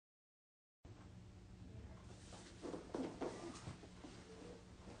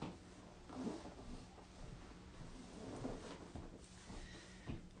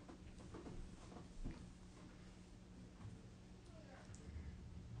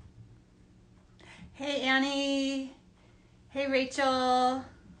Hey Annie. Hey Rachel.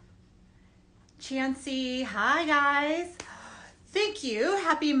 Chancey. Hi guys. Thank you.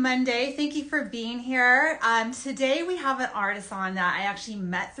 Happy Monday. Thank you for being here. Today we have an artist on that I actually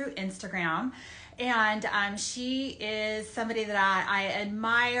met through Instagram. And she is somebody that I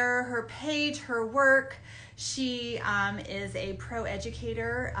admire, her page, her work. She is a pro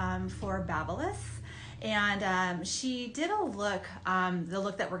educator for Babyliss. And she did a look, the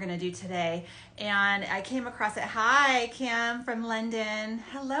look that we're going to do today. And I came across it. Hi, Kim from London.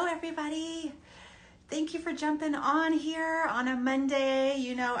 Hello, everybody. Thank you for jumping on here on a Monday.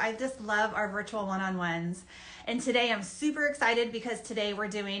 You know, I just love our virtual one-on-ones. And today I'm super excited because today we're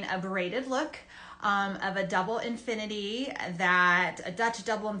doing a braided look of a double infinity, a Dutch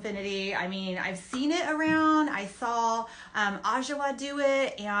double infinity. I mean, I've seen it around. I saw Ajua do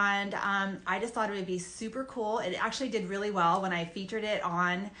it, and I just thought it would be super cool. It actually did really well when I featured it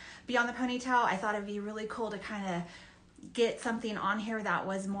on Beyond the Ponytail. I thought it'd be really cool to kind of get something on here that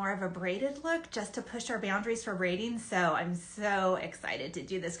was more of a braided look just to push our boundaries for braiding. So I'm so excited to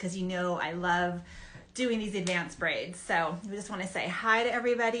do this because you know I love doing these advanced braids. So we just want to say hi to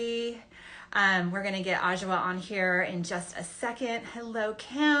everybody. We're going to get Ajua on here in just a second. Hello,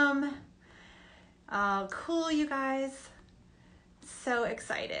 Kim. Oh, cool, you guys. So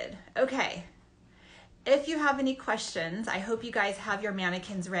excited. Okay. If you have any questions, I hope you guys have your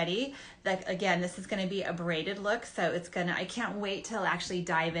mannequins ready. Like, again, this is going to be a braided look, so I can't wait to actually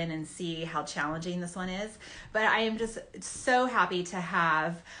dive in and see how challenging this one is. But I am just so happy to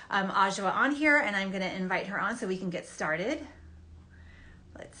have Ajua on here, and I'm going to invite her on so we can get started.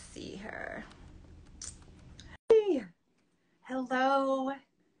 Let's see her. Hey. Hello,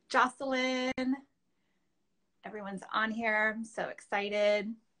 Jocelyn. Everyone's on here. I'm so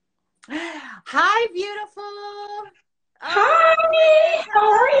excited. Hi, beautiful. Hi,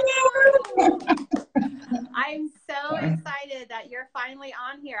 how are you? I'm so excited that you're finally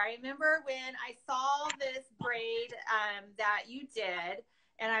on here. I remember when I saw this braid that you did,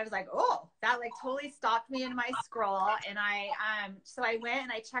 and I was like, oh, that like totally stopped me in my scroll. And so I went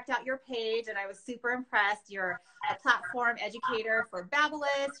and I checked out your page, and I was super impressed. You're a platform educator for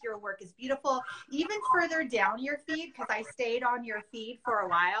Babyliss. Your work is beautiful. Even further down your feed, because I stayed on your feed for a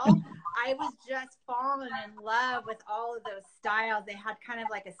while, I was just falling in love with all of those styles. They had kind of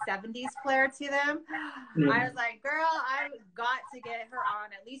like a 70s flair to them. I was like, girl, I've got to get her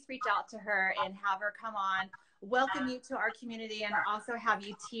on, at least reach out to her and have her come on, welcome you to our community, and also have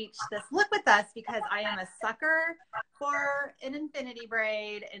you teach this look with us, because I am a sucker for an infinity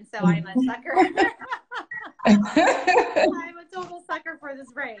braid. And so I'm a sucker. I'm a total sucker for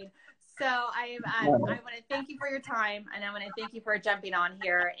this braid. So I want to thank you for your time, and I want to thank you for jumping on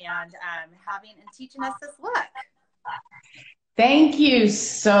here and having and teaching us this look. Thank you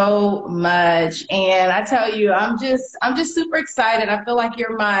so much. And I tell you, I'm just super excited. I feel like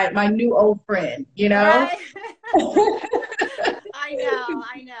you're my new old friend, you know? Right? I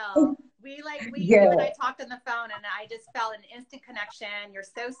know. You and I talked on the phone, and I just felt an instant connection. You're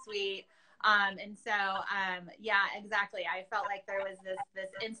so sweet. Yeah, exactly. I felt like there was this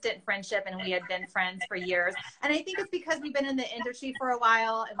instant friendship, and we had been friends for years. And I think it's because we've been in the industry for a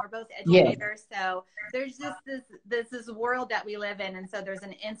while, and we're both educators. So there's just this world that we live in, and so there's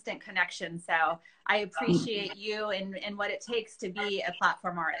an instant connection. So I appreciate you and what it takes to be a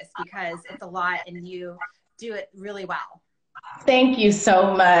platform artist, because it's a lot, and you do it really well. Thank you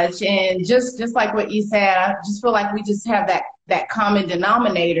so much. And just like what you said, I just feel like we just have that common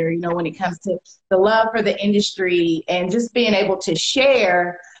denominator, you know, when it comes to the love for the industry and just being able to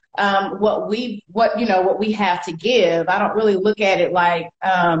share what we have to give. I don't really look at it like,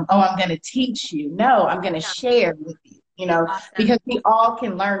 oh, I'm going to teach you. No, I'm going to share with you. You know, Awesome. Because we all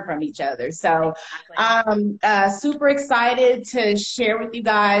can learn from each other. So I'm super excited to share with you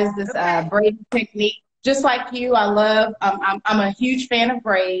guys this braiding technique. Just like you, I'm a huge fan of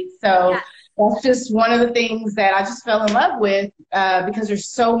braids. So that's just one of the things that I just fell in love with because there's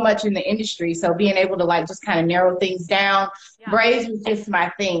so much in the industry. So being able to like just kind of narrow things down, braids was just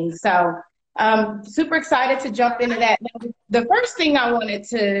my thing. So super excited to jump into that. The first thing I wanted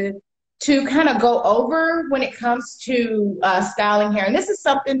to kind of go over when it comes to styling hair, and this is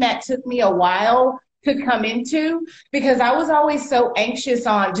something that took me a while to come into because I was always so anxious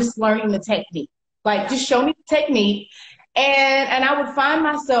on just learning the technique. Like, just show me the technique. And I would find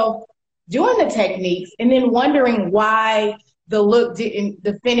myself doing the techniques and then wondering why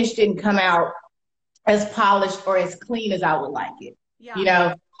the finish didn't come out as polished or as clean as I would like it. You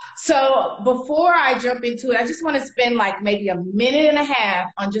know? So before I jump into it, I just want to spend like maybe a minute and a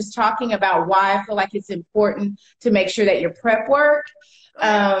half on just talking about why I feel like it's important to make sure that your prep work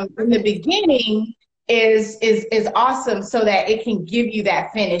in the beginning is awesome, so that it can give you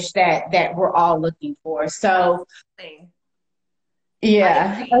that finish that we're all looking for. So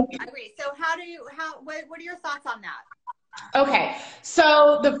yeah. I agree. So what are your thoughts on that? Okay,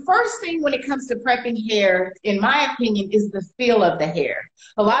 so the first thing when it comes to prepping hair, in my opinion, is the feel of the hair.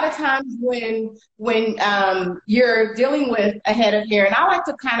 A lot of times when you're dealing with a head of hair, and I like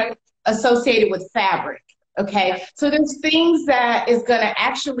to kind of associate it with fabric. Okay, so there's things that is going to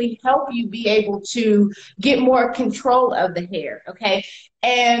actually help you be able to get more control of the hair. Okay,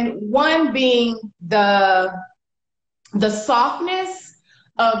 and one being the softness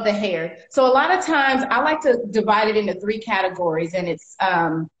of the hair. So a lot of times I like to divide it into three categories, and it's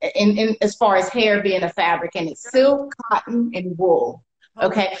in as far as hair being a fabric, and it's silk, cotton, and wool.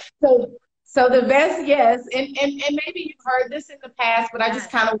 Okay. So the best, yes, and maybe you've heard this in the past, but I just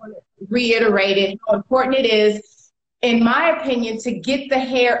kind of want to reiterate it, how important it is, in my opinion, to get the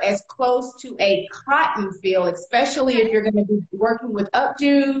hair as close to a cotton feel, especially if you're going to be working with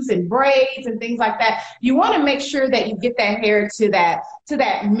updos and braids and things like that. You want to make sure that you get that hair to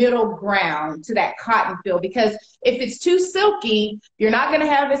that middle ground, to that cotton feel, because if it's too silky, you're not going to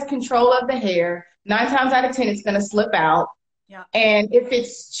have this control of the hair. 9 times out of 10, it's going to slip out. Yeah. And if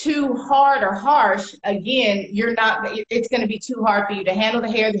it's too hard or harsh, again, it's going to be too hard for you to handle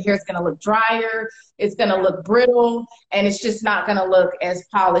the hair. The hair is going to look drier. It's going to look brittle, and it's just not going to look as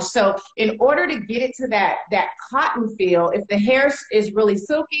polished. So in order to get it to that cotton feel, if the hair is really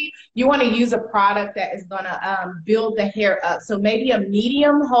silky, you want to use a product that is going to build the hair up. So maybe a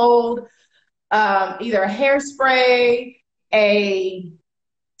medium hold, either a hairspray, a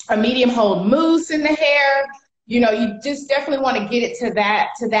medium hold mousse in the hair. You know, you just definitely want to get it to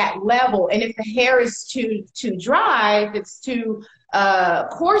that level. And if the hair is too dry, if it's too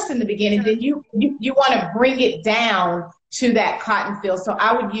coarse in the beginning, then you want to bring it down to that cotton feel. So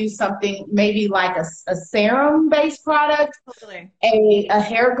I would use something maybe like a serum-based product, a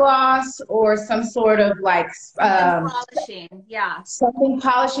hair gloss, or some sort of like polishing, something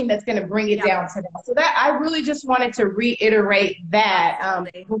polishing that's going to bring it down to that. So that I really just wanted to reiterate that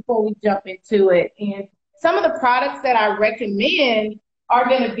before we jump into it. And some of the products that I recommend are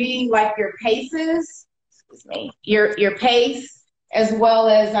going to be like your paces, your pace, as well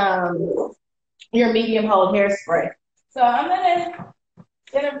as your medium hold hairspray. So I'm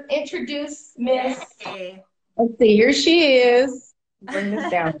gonna introduce Miss. Let's see, here she is. Bring this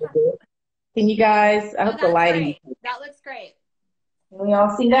down a bit. Can you guys? I hope the lighting. That looks great. Can we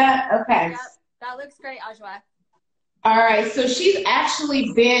all see that? Okay. Yep, that looks great, Ajua. All right, so she's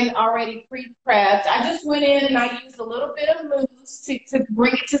actually been already pre-prepped. I just went in and I used a little bit of mousse to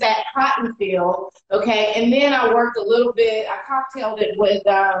bring it to that cotton feel, okay? And then I worked a little bit, I cocktailed it with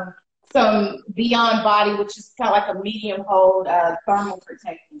some Beyond Body, which is kind of like a medium hold thermal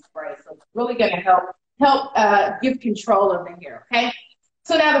protecting spray. So it's really gonna help give control of the hair, okay?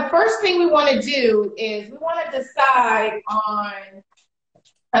 So now the first thing we wanna do is we wanna decide on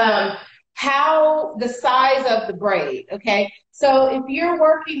how the size of the braid, okay? So if you're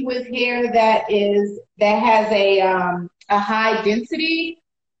working with hair that has a high density,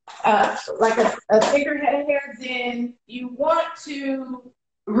 like a thicker head of hair, then you want to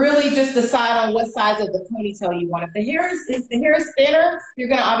really just decide on what size of the ponytail you want. If the hair is thinner, you're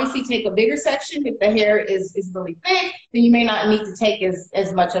going to obviously take a bigger section. If the hair is really thick, then you may not need to take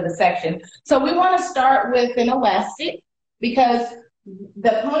as much of a section. So we want to start with an elastic, because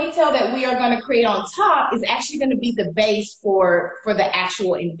the ponytail that we are going to create on top is actually going to be the base for the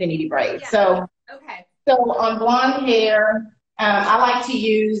actual infinity braid. So on blonde hair, I like to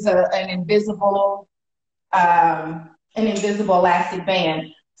use an invisible elastic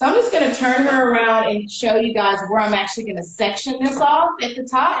band. So I'm just going to turn her around and show you guys where I'm actually going to section this off at the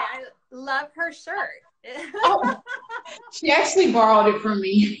top. I love her shirt. Oh, she actually borrowed it from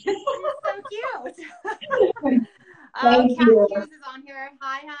me. It's so cute. Thank you. Kat Hughes is on here.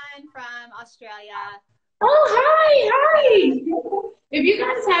 Hi, hon, from Australia. Oh, hi. If you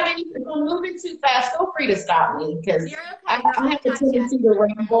guys have any, if I'm moving too fast, feel free to stop me, because I have a tendency to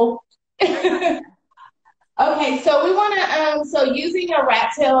ramble. Okay, so we want to, so using a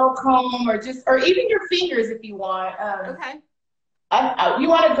rat tail comb, or even your fingers if you want. You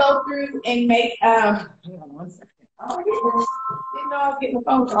want to go through and make, hang on 1 second. Oh, didn't know I was getting a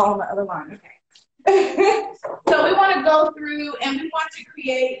phone call on the other line. Okay. So we want to go through and we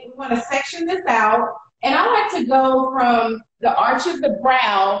want to section this out. And I like to go from the arch of the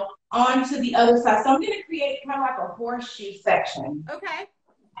brow onto the other side. So I'm going to create kind of like a horseshoe section. Okay.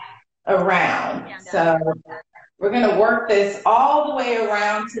 around. Stand up. So we're going to work this all the way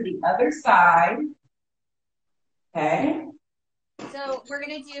around to the other side. Okay. So we're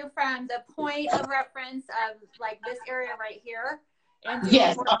going to do from the point of reference of like this area right here and do a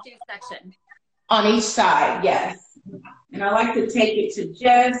Yes, horseshoe section. on each side, yes. And I like to take it to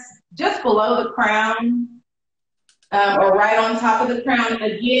just below the crown, or right on top of the crown.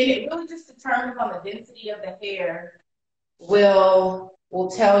 Again, it really just determines on the density of the hair. Will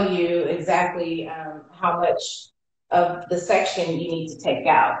tell you exactly how much of the section you need to take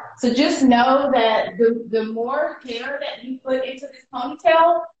out. So just know that the more hair that you put into this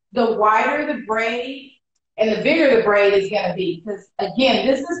ponytail, the wider the braid and the bigger the braid is going to be. Because again,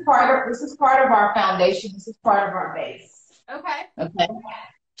 this is part of our foundation. This is part of our base. Okay. Okay.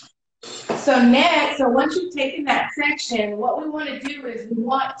 So next, so once you've taken that section, what we want to do is we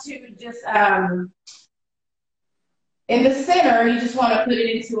want to just in the center, you just want to put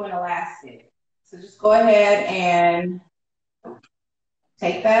it into an elastic. So just go ahead and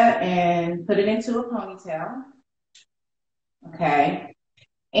take that and put it into a ponytail. Okay.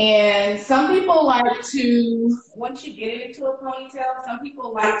 And some people like to, once you get it into a ponytail, some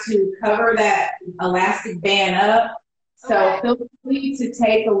people like to cover that elastic band up. So feel free to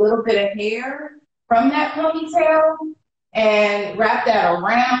take a little bit of hair from that ponytail and wrap that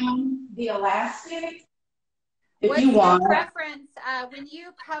around the elastic. What's your preference when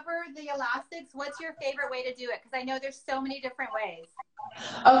you cover the elastics? What's your favorite way to do it? Because I know there's so many different ways.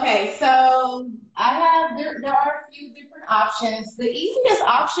 Okay, so there are a few different options. The easiest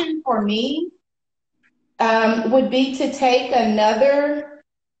option for me would be to take another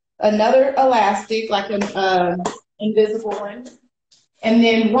elastic, like an invisible one, and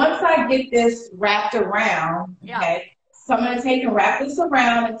then once I get this wrapped around, okay, so I'm going to take and wrap this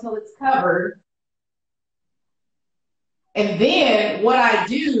around until it's covered. And then what I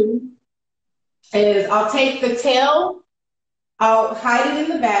do is I'll take the tail, I'll hide it in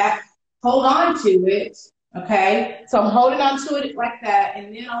the back, hold on to it, okay? So I'm holding on to it like that,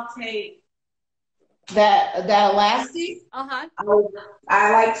 and then I'll take that elastic. Uh-huh.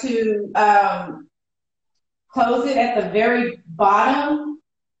 I like to close it at the very bottom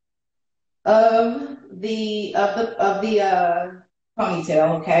of the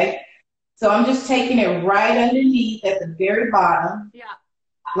ponytail, okay? So I'm just taking it right underneath at the very bottom,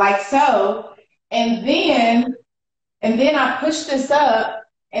 like so, and then I push this up,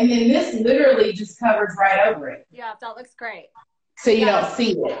 and then this literally just covers right over it. Yeah, that looks great. So you don't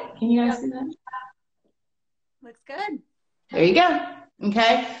see it. Can you guys see that? Looks good. There you go.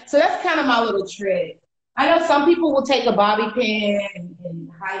 Okay, so that's kind of my little trick. I know some people will take a bobby pin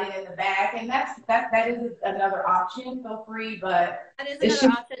and hide it in the back, and that is another option. Feel free, but that is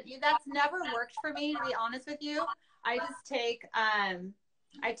another option. That's never worked for me, to be honest with you. I just take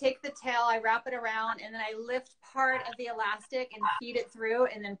I take the tail, I wrap it around, and then I lift part of the elastic and feed it through,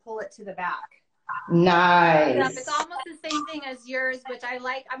 and then pull it to the back. Nice. Yeah, it's almost the same thing as yours, which I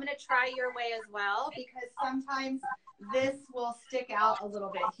like. I'm going to try your way as well, because sometimes this will stick out a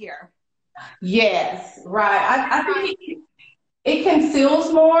little bit here. Yes, right. I think it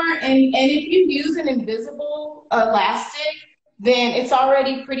conceals more, and if you use an invisible elastic, then it's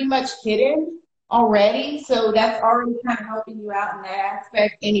already pretty much hidden already. So that's already kind of helping you out in that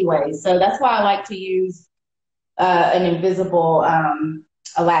aspect anyway. So that's why I like to use an invisible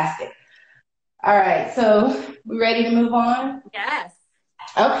elastic. All right, so we ready to move on? Yes.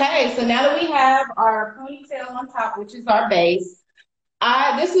 Okay, so now that we have our ponytail on top, which is our base,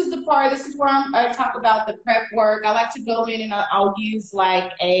 this is where I talk about the prep work. I like to go in and I'll use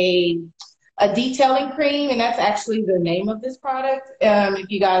like a detailing cream, and that's actually the name of this product. If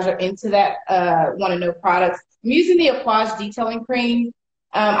you guys are into that, want to know products, I'm using the Ajua detailing cream.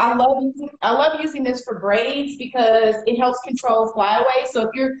 I love using this for braids because it helps control flyaway. So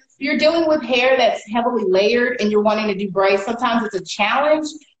if you're dealing with hair that's heavily layered and you're wanting to do braids, sometimes it's a challenge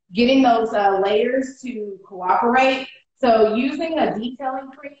getting those layers to cooperate. So using a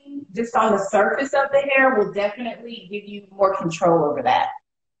detailing cream just on the surface of the hair will definitely give you more control over that.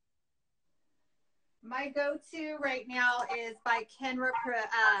 My go-to right now is by Kenra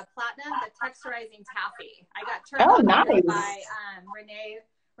Platinum, the Texturizing Taffy. I got turned on by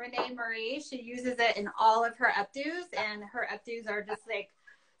Renee Marie. She uses it in all of her updos, and her updos are just like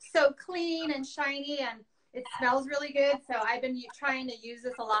so clean and shiny, and it smells really good. So I've been trying to use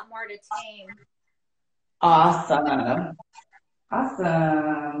this a lot more to tame. Awesome.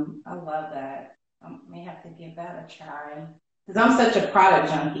 Awesome. I love that. I may have to give that a try. Because I'm such a product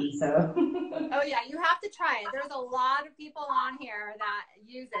junkie, so. Oh yeah, you have to try it. There's a lot of people on here that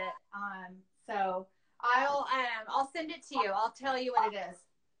use it. So I'll send it to you. I'll tell you what it is.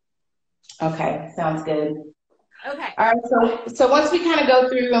 Okay, sounds good. Okay. All right, so once we kind of go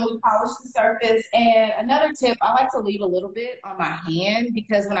through and we polish the surface, and another tip, I like to leave a little bit on my hand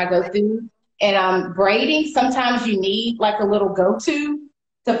because when I go through and I'm braiding, sometimes you need like a little go-to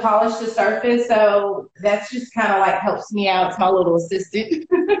to polish the surface. So that's just kind of like helps me out. It's my little assistant.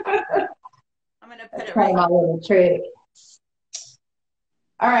 I'm going to put That's it kind of right my little trick.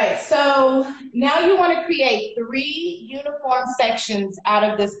 All right, so now you want to create 3 uniform sections out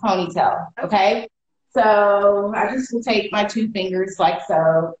of this ponytail, okay? So I just will take my 2 fingers like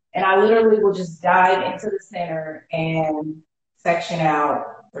so, and I literally will just dive into the center and section out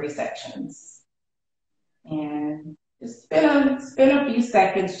 3 sections. And just spend a few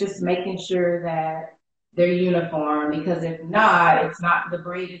seconds just making sure that they're uniform, because if not, the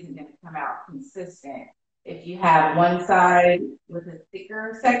braid isn't going to come out consistent. If you have one side with a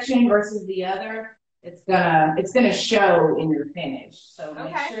thicker section versus the other, it's gonna show in your finish. So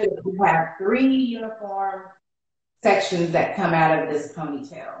make sure that you have 3 uniform sections that come out of this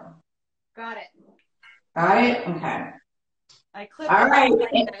ponytail. Got it. Got it? Okay. I clipped All it right.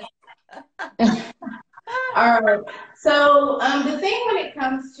 like this. All right. So the thing when it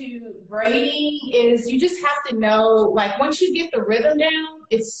comes to braiding is you just have to know, like once you get the rhythm down,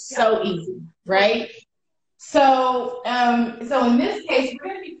 it's so easy, right? So so in this case, we're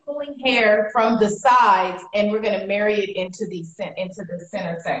going to be pulling hair from the sides, and we're going to marry it into the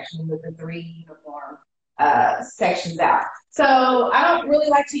center section with the 3 uniform sections out. So I don't really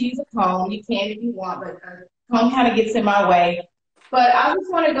like to use a comb. You can if you want, but a comb kind of gets in my way. But I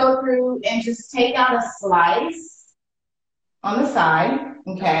just want to go through and just take out a slice on the side,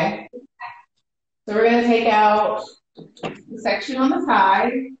 okay? So we're going to take out the section on the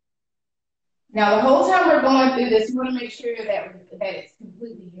side. Now, the whole time we're going through this, we want to make sure that it's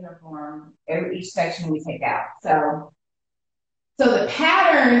completely uniform, each section we take out. So the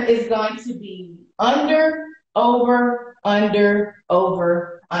pattern is going to be under, over, under,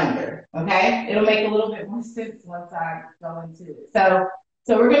 over, under, okay? It'll make a little bit more sense once I go into it. So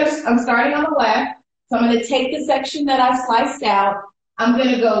I'm starting on the left. So I'm going to take the section that I sliced out. I'm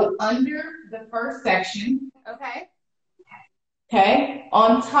going to go under the first section. Okay. Okay,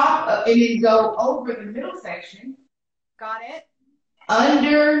 on top of, and then go over the middle section. Got it.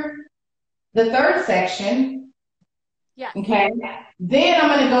 Under the third section. Yes. Okay, then I'm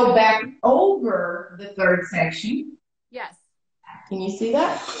going to go back over the third section. Yes. Can you see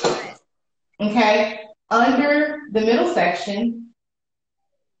that? Got it. Okay, under the middle section.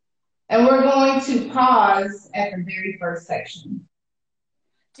 And we're going to pause at the very first section.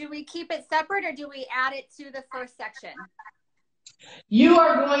 Do we keep it separate or do we add it to the first section? You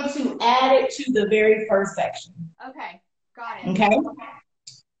are going to add it to the very first section. Okay, got it. Okay.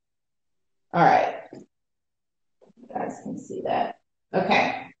 All right. You guys can see that.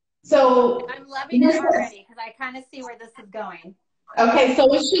 Okay. So I'm loving it already because I kind of see where this is going. Okay,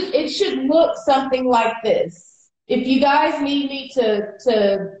 so it should look something like this. If you guys need me to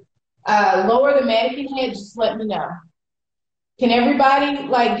lower the mannequin head, just let me know. Can everybody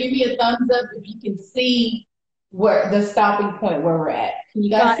like give me a thumbs up if you can see where the stopping point where we're at? Can you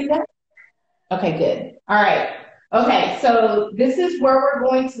guys see that? Okay, good. All right. Okay, so this is where we're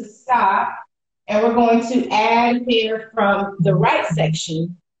going to stop, and we're going to add hair from the right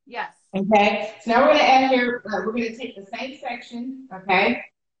section. Yes. Okay, so now we're going to add hair. We're going to take the same section, okay,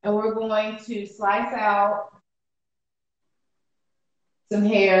 and we're going to slice out some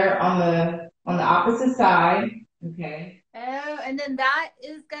hair on the opposite side. Okay. Oh, and then that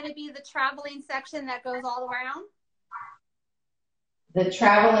is going to be the traveling section that goes all around? The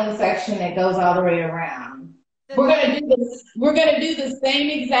traveling section that goes all the way around. We're going to do this. We're going to do the same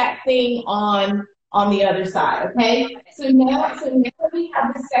exact thing on the other side. Okay. So now we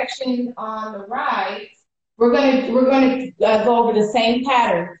have the section on the right. We're going to go over the same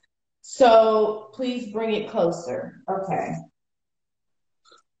pattern. So please bring it closer. Okay.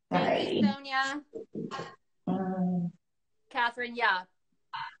 All Thank you, right. Sonia. Catherine, yeah.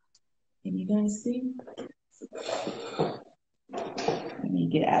 Can you guys see? Let me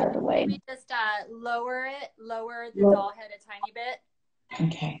get out of the way. We just lower the doll head a tiny bit.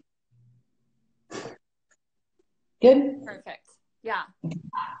 Okay. Good? Perfect. Yeah.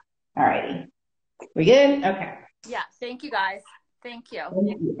 All righty. We good? Okay. Yeah. Thank you, guys. Thank you.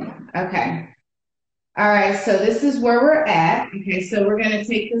 Okay. All right. So this is where we're at. Okay. So we're going to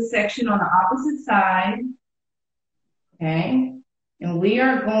take this section on the opposite side. Okay. And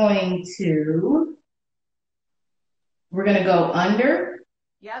we're going to go under.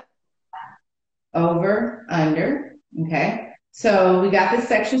 Yep. Over, under. Okay. So we got this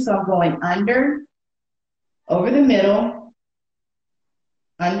section. So I'm going under, over the middle,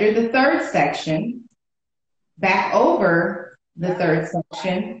 under the third section, back over the third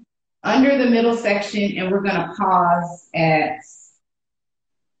section, under the middle section, and we're going to pause at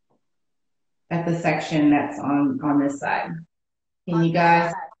the section that's on this side. Can you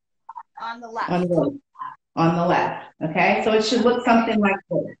guys? On the left. On the left. Okay, so it should look something like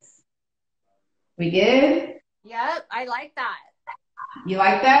this. We good? Yep, I like that. You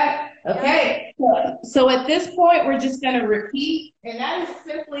like that? Okay. Yep. So at this point, we're just going to repeat, and that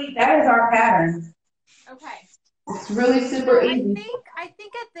is our pattern. Okay. It's really super easy. I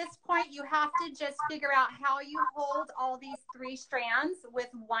think at this point you have to just figure out how you hold all these 3 strands with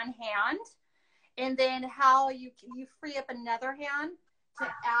one hand, and then how you free up another hand to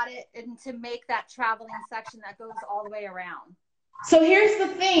add it and to make that traveling section that goes all the way around. So here's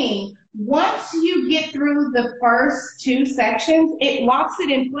the thing. Once you get through the first 2 sections, it locks it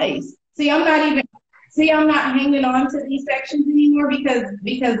in place. I'm not hanging on to these sections anymore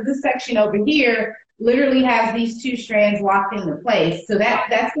because this section over here literally has these 2 strands locked into place. So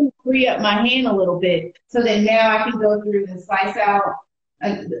that's going to free up my hand a little bit so that now I can go through and slice out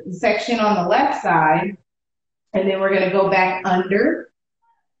a section on the left side, and then we're going to go back under,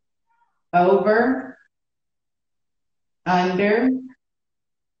 over, under,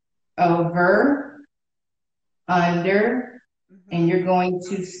 over, under, and you're going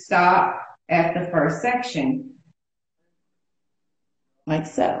to stop at the first section, like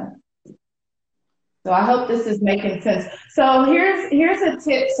so. So I hope this is making sense. So here's a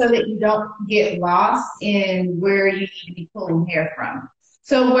tip so that you don't get lost in where you need to be pulling hair from.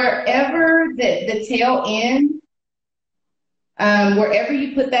 So wherever the tail end, wherever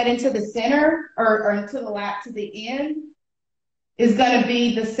you put that into the center or into the lap to the end, is going to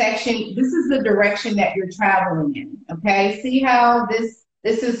be the section. This is the direction that you're traveling in. Okay, see how this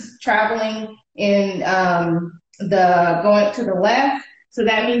is traveling in going to the left. So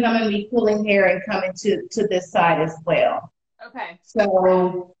that means I'm going to be pulling hair and coming to this side as well. Okay.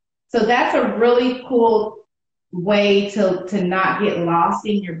 So that's a really cool way to not get lost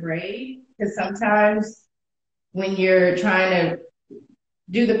in your braid, because sometimes when you're trying to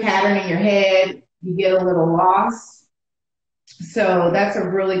do the pattern in your head, you get a little lost. So that's a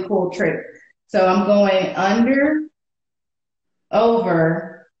really cool trick. So I'm going under,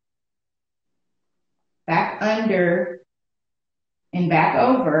 over, back under, and back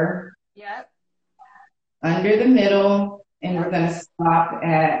over. Yep. Under the middle, and we're going to stop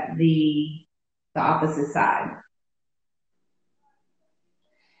at the opposite side.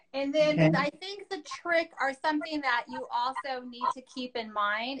 And then I think the trick, or something that you also need to keep in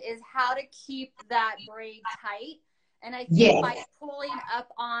mind, is how to keep that braid tight. And I think by pulling up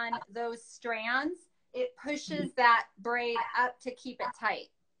on those strands, it pushes that braid up to keep it tight.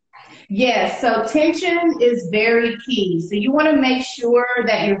 Yes, so tension is very key. So you want to make sure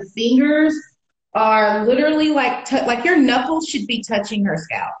that your fingers are literally like your knuckles should be touching her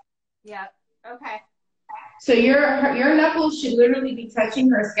scalp. Yeah. Okay. So your knuckles should literally be touching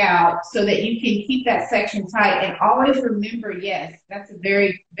her scalp so that you can keep that section tight. And always remember, yes, that's a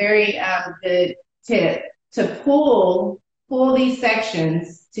very, very good tip, to pull these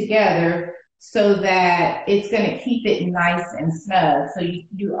sections together so that it's going to keep it nice and snug. So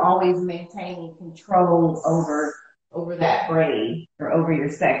you're always maintaining control over that braid or over your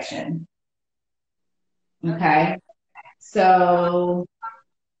section. Okay. So,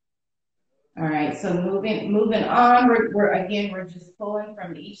 all right. So moving on, we're just pulling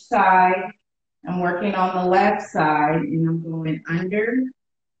from each side. I'm working on the left side, and I'm going under.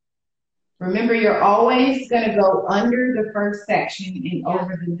 Remember, you're always going to go under the first section and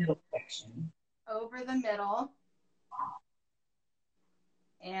over the middle section. Over the middle.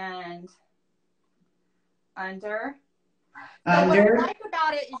 And under. So what I like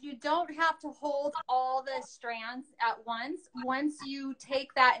about it is you don't have to hold all the strands at once. Once you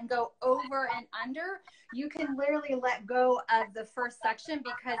take that and go over and under, you can literally let go of the first section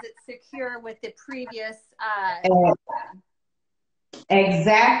because it's secure with the previous.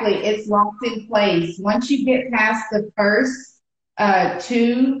 Exactly. It's locked in place. Once you get past the first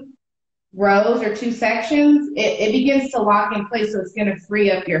 2 rows or 2 sections, it begins to lock in place. So it's going to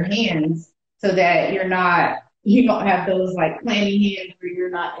free up your hands so that you don't have those like clammy hands where you're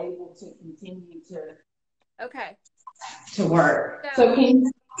not able to continue to work. So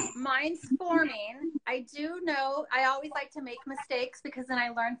mine's forming. I do know I always like to make mistakes because then I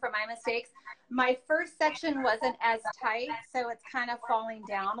learn from my mistakes. My first section wasn't as tight, so it's kind of falling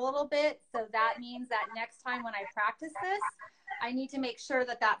down a little bit. So that means that next time when I practice this, I need to make sure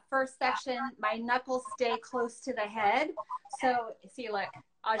that first section, my knuckles stay close to the head. So see, look,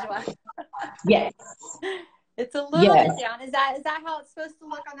 Ajua. Yes. It's a little bit Yes. down. Is that how it's supposed to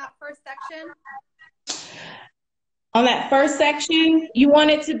look on that first section? On that first section, you want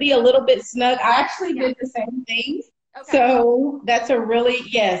it to be a little bit snug. I actually Yeah. did the same thing. Okay. So that's a really,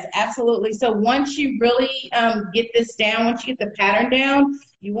 yes, absolutely. So once you really get this down, once you get the pattern down,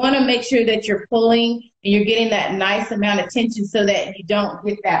 you want to make sure that you're pulling and you're getting that nice amount of tension so that you don't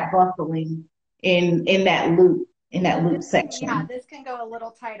get that buckling in that So loop yeah, section. this can go a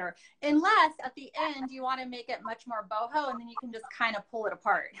little tighter. Unless at the end you want to make it much more boho and then you can just kind of pull it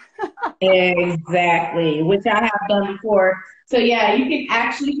apart. Exactly, which I have done before. So yeah, you can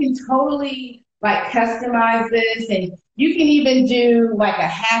actually can totally like customize this, and you can even do like a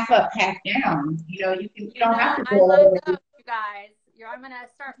half up, half down. You don't have to go I all love the those, way. you guys. I'm gonna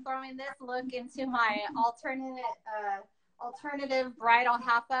start throwing this look into my alternative bridal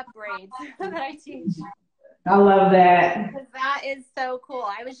half up braids that I teach. I love that. Because that is so cool.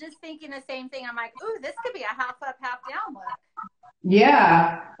 I was just thinking the same thing. I'm like, ooh, this could be a half up, half down look.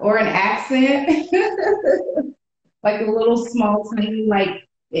 Yeah, or an accent, like a little small tiny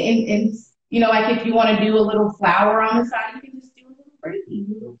and like if you want to do a little flower on the side, you can just do a little braid,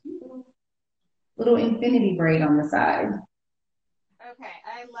 little infinity braid on the side. Okay,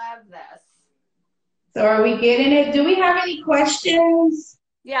 I love this. So are we getting it? Do we have any questions?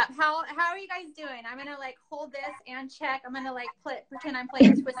 Yeah, how are you guys doing? I'm gonna like hold this and check. I'm gonna like pretend I'm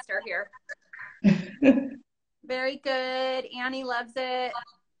playing Twister here. Very good. Annie loves it.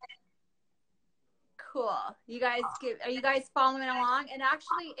 Cool. Are you guys following along? It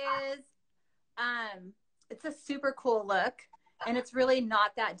actually is it's a super cool look and it's really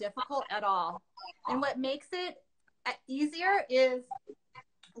not that difficult at all. And what makes it easier is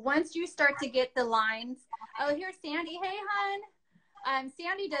once you start to get the lines. Oh, here's Sandy. Hey, hun.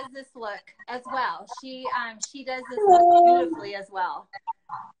 Sandy does this look as well. She does this look beautifully as well.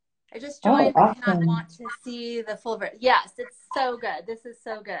 I just Oh, joined but cannot awesome. want to see the full version. Yes, it's so good. This is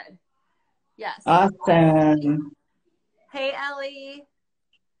so good. Yes. Awesome. Hey, Ellie.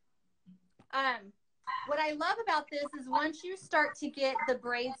 What I love about this is once you start to get the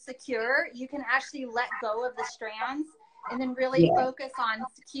braid secure, you can actually let go of the strands and then really Yeah. focus on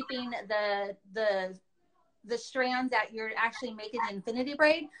keeping the strands that you're actually making the infinity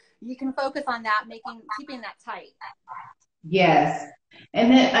braid. You can focus on that, keeping that tight. Yes.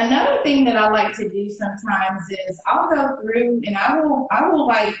 And then another thing that I like to do sometimes is I'll go through and I will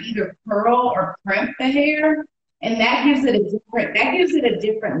like either curl or crimp the hair, and that gives it a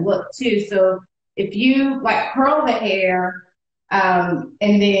different look too. So if you like curl the hair, and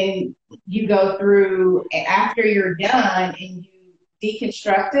then you go through after you're done and you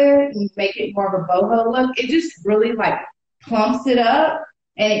deconstruct it and make it more of a boho look, it just really like plumps it up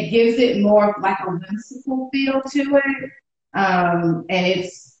and it gives it more of like a whimsical feel to it. And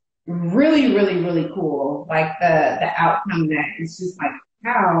it's really, really, really cool. Like the outcome of that it's just like,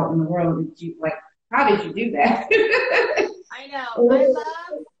 how in the world did you like? How did you do that? I know.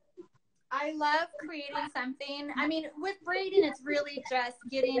 I love creating something. I mean, with braiding, it's really just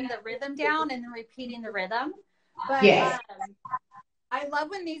getting the rhythm down and then repeating the rhythm. But Yes. I love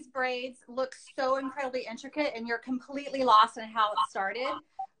when these braids look so incredibly intricate and you're completely lost in how it started.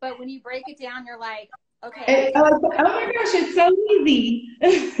 But when you break it down, you're like, okay, Oh my gosh, it's so easy.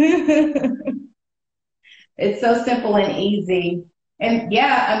 It's so simple and easy. And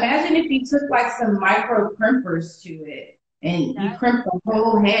yeah, imagine if you took like some micro crimpers to it and you yep, crimped the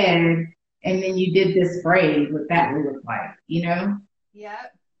whole head and then you did this braid, what that would look like?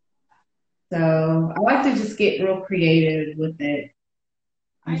 yep. So I like to just get real creative with it.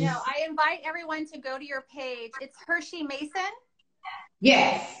 And I know. just, I invite everyone to go to your page. It's Hershey Mason.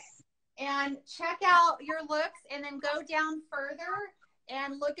 yes. And check out your looks and then go down further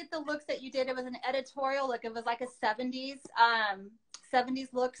and look at the looks that you did. It was an editorial look. It was like a 70s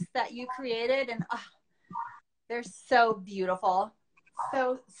looks that you created and they're so beautiful.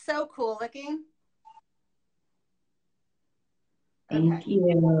 So cool looking. Okay. Thank you.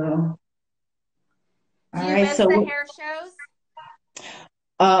 Do All you right. miss the So, hair shows?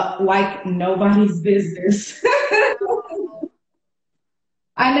 like nobody's business. Oh,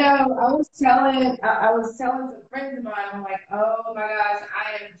 I know. I was telling some friends of mine, I'm like, oh my gosh,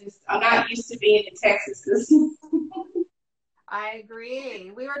 I'm not used to being in Texas. I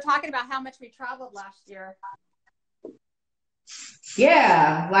agree. We were talking about how much we traveled last year.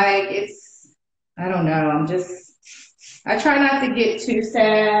 Yeah, like I don't know. I try not to get too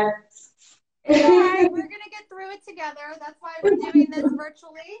sad. It's all right. We're going to get through it together. That's why we're doing this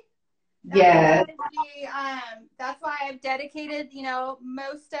virtually. Yes, That's why I've dedicated,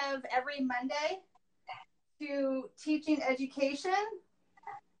 most of every Monday to teaching education,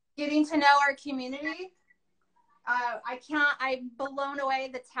 getting to know our community, I'm blown away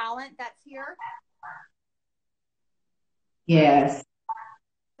the talent that's here. Yes.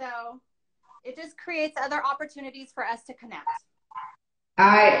 So it just creates other opportunities for us to connect.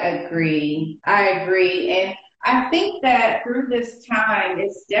 I agree. I agree. And I think that through this time,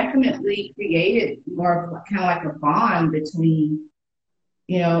 it's definitely created more of kind of like a bond between,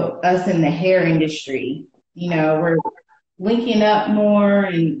 us in the hair industry. We're linking up more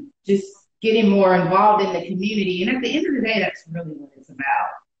and just getting more involved in the community. And at the end of the day, that's really what it's about.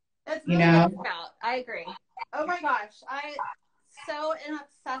 That's really what it's about. I agree. Oh my gosh. I so am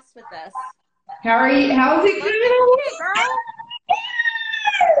obsessed with this. How are you? How's it going? Girl.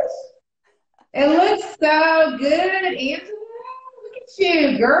 It looks so good, Angela. Look at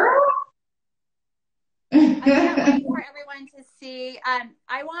you, girl. I can't wait for everyone to see.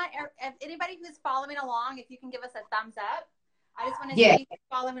 I want if anybody who's following along, if you can give us a thumbs up. I just want to see you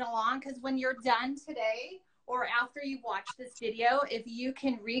following along, because when you're done today or after you've watched this video, if you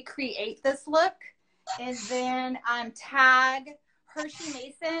can recreate this look and then tag Hershey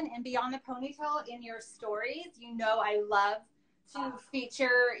Mason and Beyond the Ponytail in your stories. I love to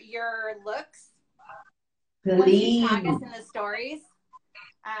feature your looks. Once you tag us in the stories.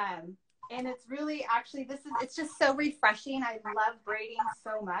 And it's really actually, it's just so refreshing. I love braiding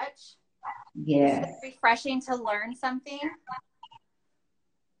so much. Yes. It's so refreshing to learn something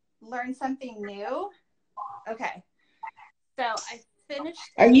new. Okay. So I finished.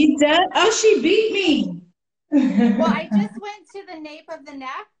 Are you done? Oh, she beat me. Well, I just went to the nape of the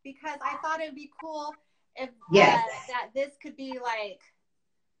neck because I thought it would be cool if that this could be like,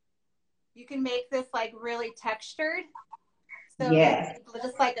 you can make this like really textured. So it's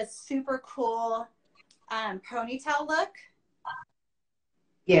just like a super cool ponytail look.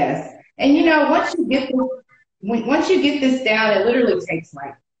 Yes. And once you get this down, it literally takes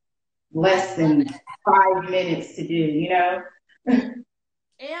like less than 5 minutes to do,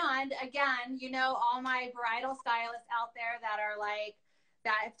 And again, all my bridal stylists out there that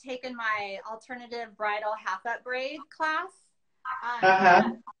have taken my alternative bridal half up braid class.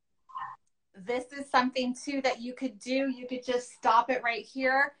 This is something too that you could do. You could just stop it right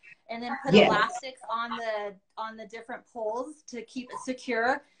here and then put elastics on the different poles to keep it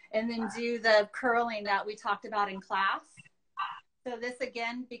secure, and then do the curling that we talked about in class. So this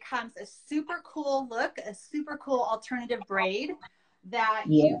again becomes a super cool look, a super cool alternative braid that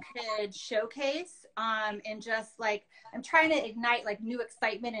you could showcase and just like, I'm trying to ignite like new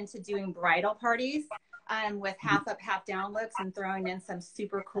excitement into doing bridal parties with half up, half down looks, and throwing in some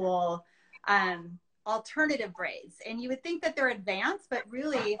super cool alternative braids. And you would think that they're advanced, but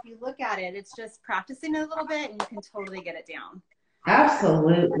really if you look at it, it's just practicing it a little bit and you can totally get it down.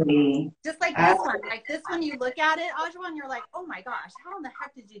 Absolutely. Just like this one. Like this one, you look at it, Ajua, and you're like, oh my gosh, how in the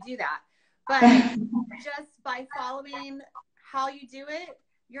heck did you do that? But just by following how you do it,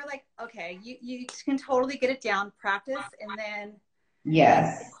 you're like, okay, you can totally get it down, practice, and then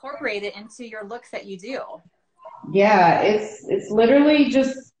incorporate it into your looks that you do. Yeah, it's literally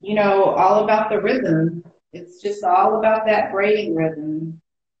just, all about the rhythm. It's just all about that braiding rhythm.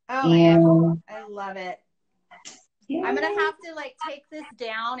 Oh my gosh, I love it. Yeah. I'm going to have to like take this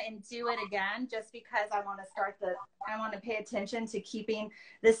down and do it again, just because I want to pay attention to keeping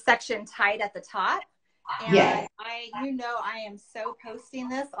this section tight at the top. And I am so posting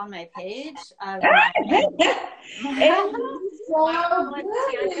this on my page.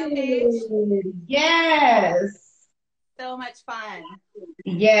 Page. Yes. So much fun.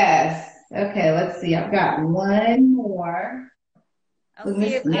 Yes. Okay, let's see. I've got one more. I'll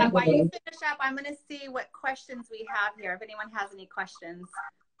see if, while you finish up, I'm going to see what questions we have here, if anyone has any questions.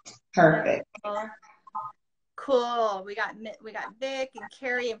 Perfect. Cool. We got Vic and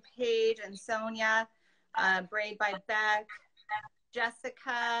Carrie and Paige and Sonia. Braid by Beck,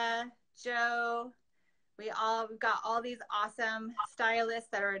 Jessica, Joe. We've got all these awesome stylists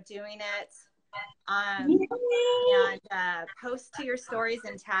that are doing it. And post to your stories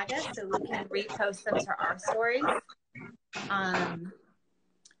and tag us so we can repost them to our stories.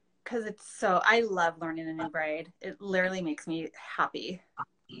 Because I love learning a new braid. It literally makes me happy.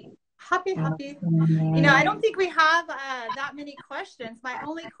 Happy. I don't think we have that many questions. My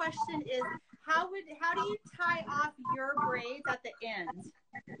only question is, how do you tie off your braids at the end?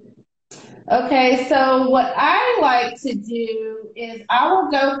 Okay, so what I like to do is I will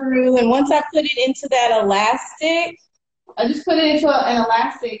go through, and once I put it into that elastic, I just put it into an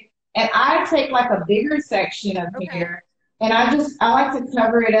elastic, and I take like a bigger section of hair, and I like to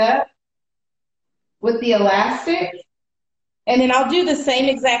cover it up with the elastic, and then I'll do the same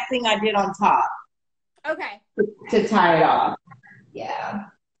exact thing I did on top. Okay. To tie it off. Yeah.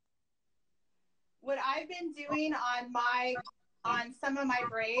 what I've been doing on some of my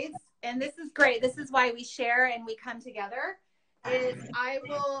braids, and this is great. This is why we share and we come together. Is I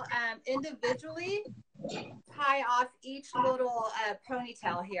will individually tie off each little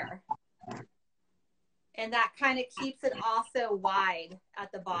ponytail here, and that kind of keeps it also wide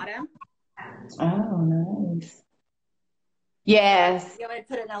at the bottom. Oh, nice. Yes. You would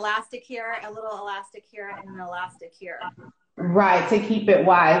put an elastic here, a little elastic here, and an elastic here. Right, to keep it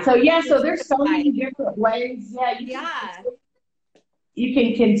wide. So yeah, so there's so many different ways. Yeah, you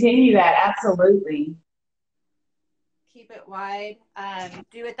can continue that. Absolutely. Keep it wide.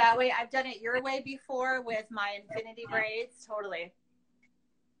 Do it that way. I've done it your way before with my infinity braids. Totally.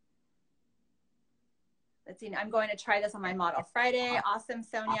 Let's see. I'm going to try this on my model Friday. Awesome,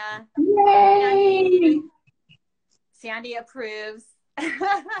 Sonia. Yay! Sandy approves.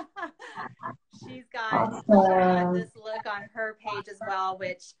 She's got this look on her page as well,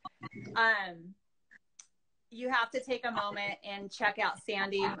 which you have to take a moment and check out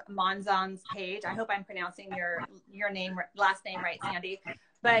Sandy Monzon's page. I hope I'm pronouncing your name, last name right, Sandy.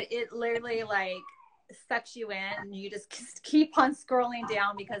 But it literally like sucks you in, and you just keep on scrolling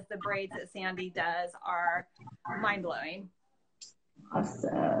down because the braids that Sandy does are mind blowing.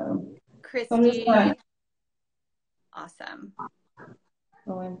 Awesome. Christy, awesome.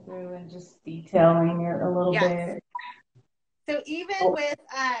 Going through and just detailing it a little bit. So even with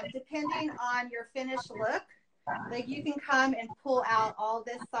depending on your finished look, like you can come and pull out all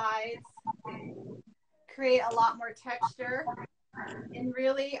this sides, create a lot more texture. And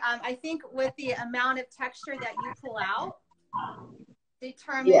really, I think with the amount of texture that you pull out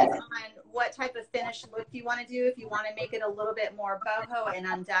determines on what type of finished look you want to do. If you want to make it a little bit more boho and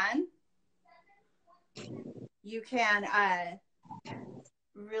undone, you can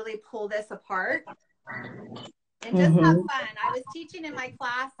really pull this apart and just have fun. I was teaching in my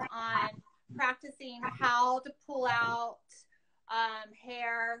class on practicing how to pull out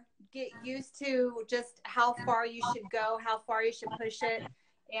hair, get used to just how far you should go, how far you should push it,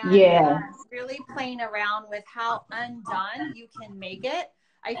 and really playing around with how undone you can make it.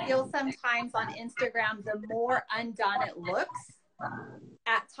 I feel sometimes on Instagram, the more undone it looks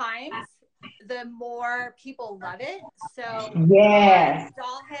at times, the more people love it. So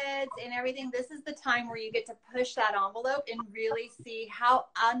doll heads and everything, this is the time where you get to push that envelope and really see how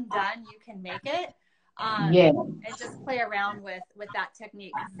undone you can make it. And just play around with that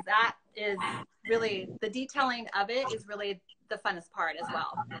technique. That is really, the detailing of it is really the funnest part as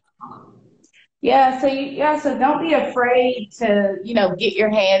well. So don't be afraid to, get your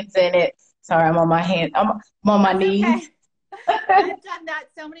hands in it. Sorry, I'm on my hand. I'm on my knees. Okay. I've done that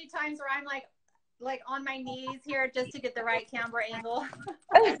so many times where I'm like on my knees here just to get the right camera angle.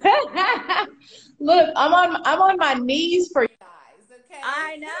 Look, I'm on my knees for you guys. Okay.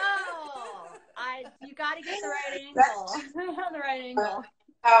 I know. You got to get the right angle. The right angle.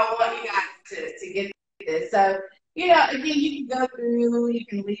 I want you guys to get this. So, again, you can go through, you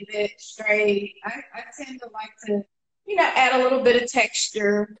can leave it straight. I tend to like to, add a little bit of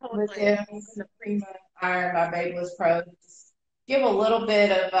texture with them. Using the Prima Iron by Babeless Pro. Just give a little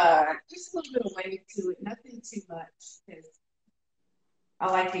bit of, just a little bit of weight to it. Nothing too much. Because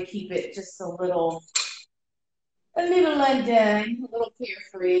I like to keep it just a little undone, a little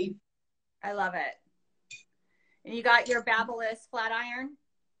carefree. I love it. And you got your Babelous flat iron?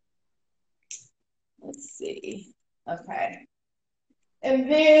 Let's see. Okay.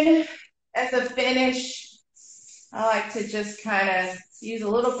 And then as a finish, I like to just kind of use a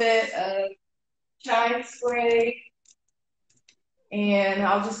little bit of shine spray, and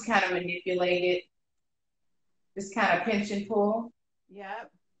I'll just kind of manipulate it. Just kind of pinch and pull.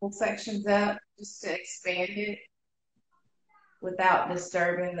 Yep. Pull sections up just to expand it without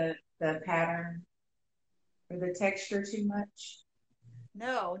disturbing the pattern or the texture too much.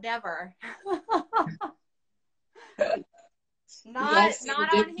 No, never. Not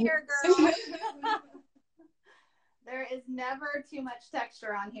on here, girl. There is never too much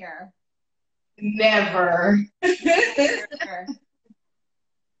texture on here. Never. Never.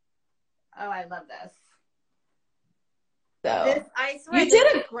 Oh, I love this. So I swear, you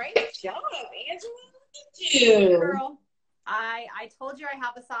did a great job, Angela. Look at you. Girl, I told you I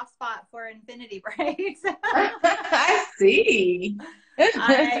have a soft spot for infinity braids. I see.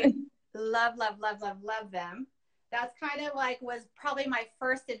 I love them. That's kind of like was probably my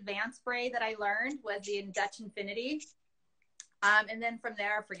first advanced braid that I learned was the Dutch Infinity. And then from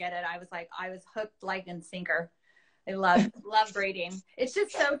there, forget it. I was hooked like in sinker. I love braiding. It's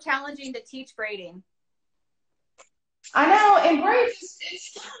just so challenging to teach braiding. I know, and braids,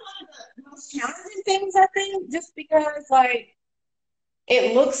 it's kind of one of the most challenging things, I think, just because, like,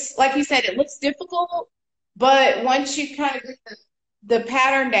 it looks, like you said, it looks difficult, but once you kind of get the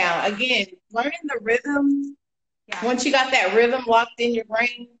pattern down, again, learning the rhythm, Yeah. once you got that rhythm locked in your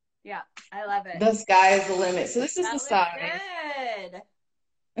brain, Yeah. I love it. the sky is the limit. So this is That the looks side.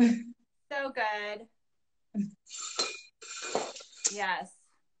 good. So good. Yes.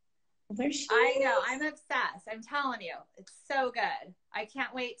 There she I know. is. I'm obsessed. I'm telling you. It's so good. I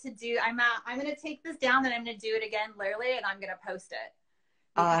can't wait to do I'm going to take this down and I'm going to do it again literally and I'm going to post it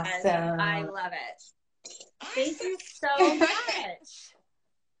because I Awesome. love it. Thank you so much.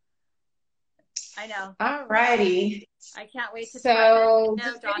 I know. All righty. I can't wait to try So this.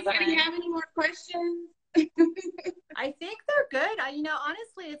 No, does anybody Jocelyn. have any more questions? I think they're good.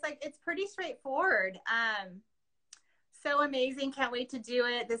 Honestly, it's pretty straightforward. So amazing. Can't wait to do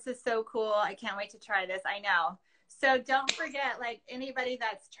it. This is so cool. I can't wait to try this. I know. So don't forget, like anybody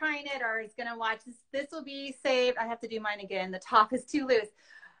that's trying it or is going to watch this will be saved. I have to do mine again. The top is too loose.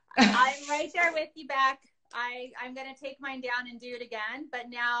 I'm right there with you, Beck. I'm going to take mine down and do it again. But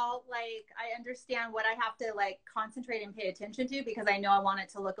now, like, I understand what I have to, like, concentrate and pay attention to because I know I want it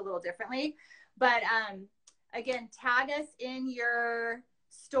to look a little differently. But, again, tag us in your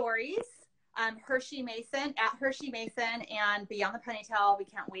stories. Hershey Mason at Hershey Mason and Beyond the Ponytail. We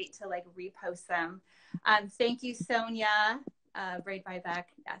can't wait to like repost them. Thank you, Sonia. Braid by Beck.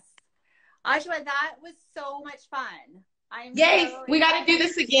 Yes. Ajua, that was so much fun. Yay, So we got to do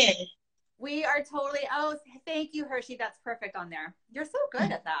this again. We are totally, oh, thank you, Hershey. That's perfect on there. You're so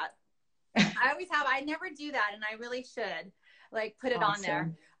good at that. I never do that and I really should like put it on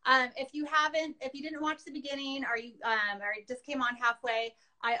there. If you didn't watch the beginning or you just came on halfway,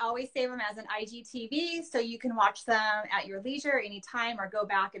 I always save them as an IGTV so you can watch them at your leisure anytime or go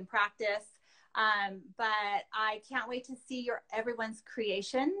back and practice. But I can't wait to see everyone's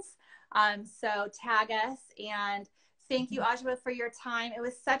creations. So tag us and thank you, Ajua, for your time. It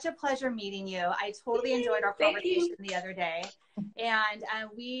was such a pleasure meeting you. I totally enjoyed our conversation the other day. And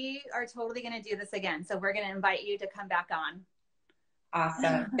we are totally going to do this again. So we're going to invite you to come back on.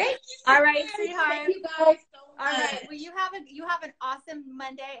 Awesome. Thank you so All right, much. sweetheart. Thank you guys so much. All right. Well, you have an awesome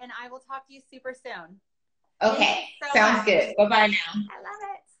Monday, and I will talk to you super soon. Okay. Sounds good. Bye-bye now. I love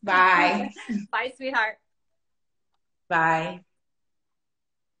it. Bye. Bye, sweetheart. Bye.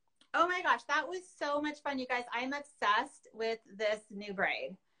 Oh my gosh, that was so much fun, you guys. I'm obsessed with this new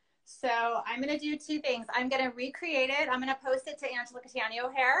braid. So I'm going to do two things. I'm going to recreate it. I'm going to post it to Angela Catania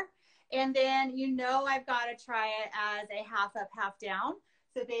hair. And then I've got to try it as a half up, half down.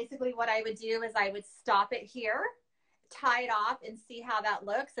 So basically what I would do is I would stop it here, tie it off and see how that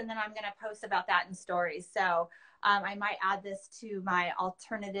looks. And then I'm going to post about that in stories. So I might add this to my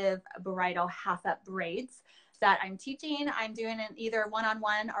alternative bridal half up braids that I'm teaching. I'm doing it either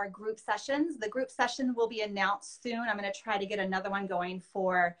one-on-one or group sessions. The group session will be announced soon. I'm going to try to get another one going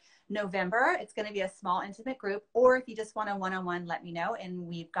for November. It's going to be a small intimate group, or if you just want a one-on-one, let me know. And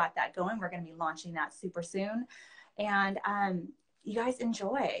we've got that going. We're going to be launching that super soon. And you guys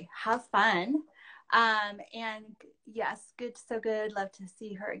enjoy, have fun. And yes, good. So good. Love to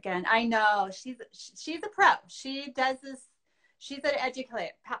see her again. I know she's a pro. She does this. She's an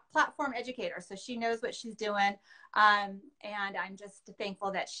platform educator, so she knows what she's doing. And I'm just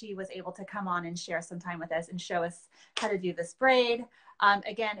thankful that she was able to come on and share some time with us and show us how to do this braid.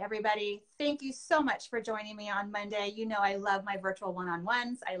 Again, everybody, thank you so much for joining me on Monday. I love my virtual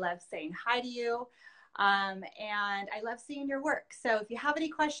one-on-ones. I love saying hi to you. And I love seeing your work. So if you have any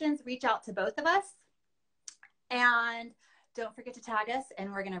questions, reach out to both of us. And don't forget to tag us,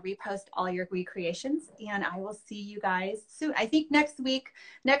 and we're going to repost all your recreations. And I will see you guys soon. I think next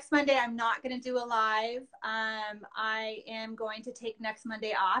Monday, I'm not going to do a live. I am going to take next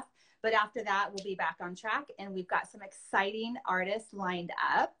Monday off. But after that, we'll be back on track. And we've got some exciting artists lined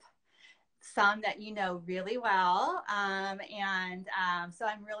up, some that you know really well. So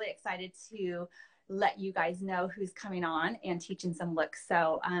I'm really excited to let you guys know who's coming on and teaching some looks.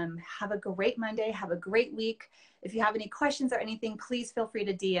 So have a great Monday. Have a great week. If you have any questions or anything, please feel free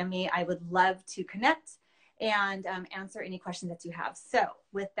to DM me. I would love to connect and answer any questions that you have. So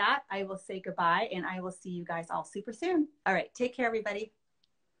with that, I will say goodbye, and I will see you guys all super soon. All right. Take care, everybody.